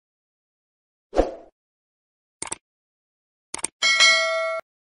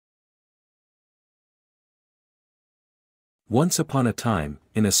Once upon a time,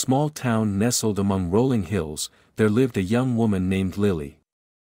 in a small town nestled among rolling hills, there lived a young woman named Lily.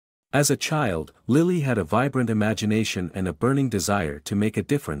 As a child, Lily had a vibrant imagination and a burning desire to make a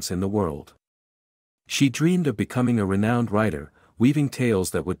difference in the world. She dreamed of becoming a renowned writer, weaving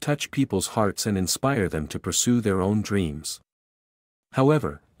tales that would touch people's hearts and inspire them to pursue their own dreams.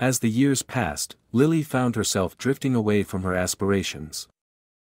 However, as the years passed, Lily found herself drifting away from her aspirations.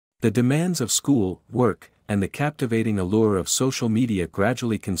 The demands of school, work, and the captivating allure of social media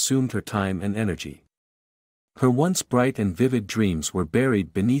gradually consumed her time and energy. Her once bright and vivid dreams were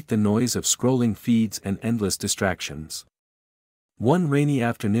buried beneath the noise of scrolling feeds and endless distractions. One rainy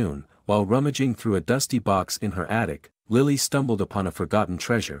afternoon, while rummaging through a dusty box in her attic, Lily stumbled upon a forgotten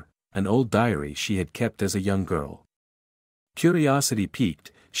treasure, an old diary she had kept as a young girl. Curiosity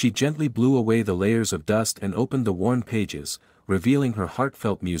piqued, she gently blew away the layers of dust and opened the worn pages, revealing her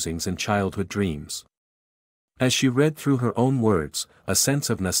heartfelt musings and childhood dreams. As she read through her own words, a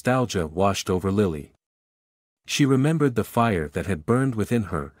sense of nostalgia washed over Lily. She remembered the fire that had burned within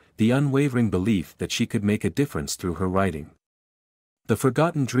her, the unwavering belief that she could make a difference through her writing. The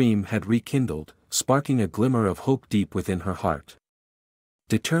forgotten dream had rekindled, sparking a glimmer of hope deep within her heart.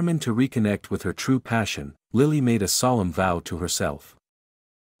 Determined to reconnect with her true passion, Lily made a solemn vow to herself.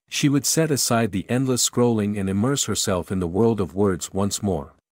 She would set aside the endless scrolling and immerse herself in the world of words once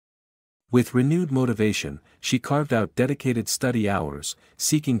more. With renewed motivation, she carved out dedicated study hours,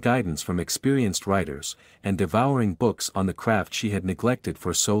 seeking guidance from experienced writers, and devouring books on the craft she had neglected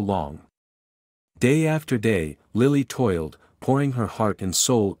for so long. Day after day, Lily toiled, pouring her heart and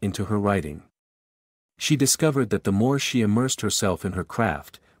soul into her writing. She discovered that the more she immersed herself in her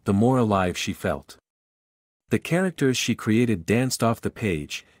craft, the more alive she felt. The characters she created danced off the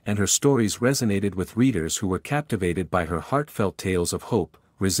page, and her stories resonated with readers who were captivated by her heartfelt tales of hope,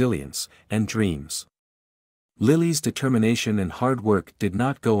 resilience, and dreams. Lily's determination and hard work did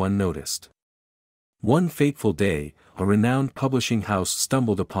not go unnoticed. One fateful day, a renowned publishing house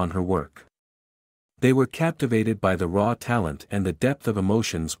stumbled upon her work. They were captivated by the raw talent and the depth of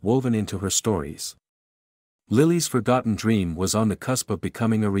emotions woven into her stories. Lily's forgotten dream was on the cusp of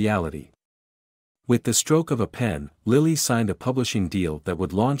becoming a reality. With the stroke of a pen, Lily signed a publishing deal that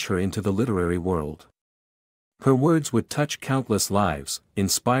would launch her into the literary world. Her words would touch countless lives,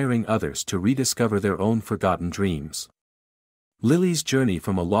 inspiring others to rediscover their own forgotten dreams. Lily's journey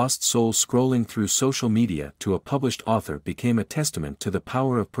from a lost soul scrolling through social media to a published author became a testament to the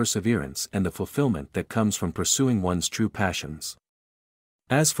power of perseverance and the fulfillment that comes from pursuing one's true passions.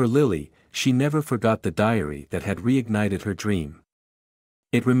 As for Lily, she never forgot the diary that had reignited her dream.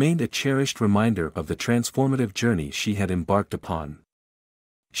 It remained a cherished reminder of the transformative journey she had embarked upon.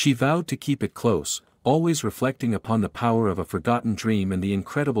 She vowed to keep it close, always reflecting upon the power of a forgotten dream and the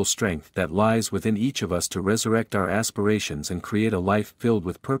incredible strength that lies within each of us to resurrect our aspirations and create a life filled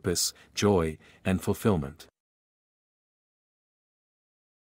with purpose, joy, and fulfillment.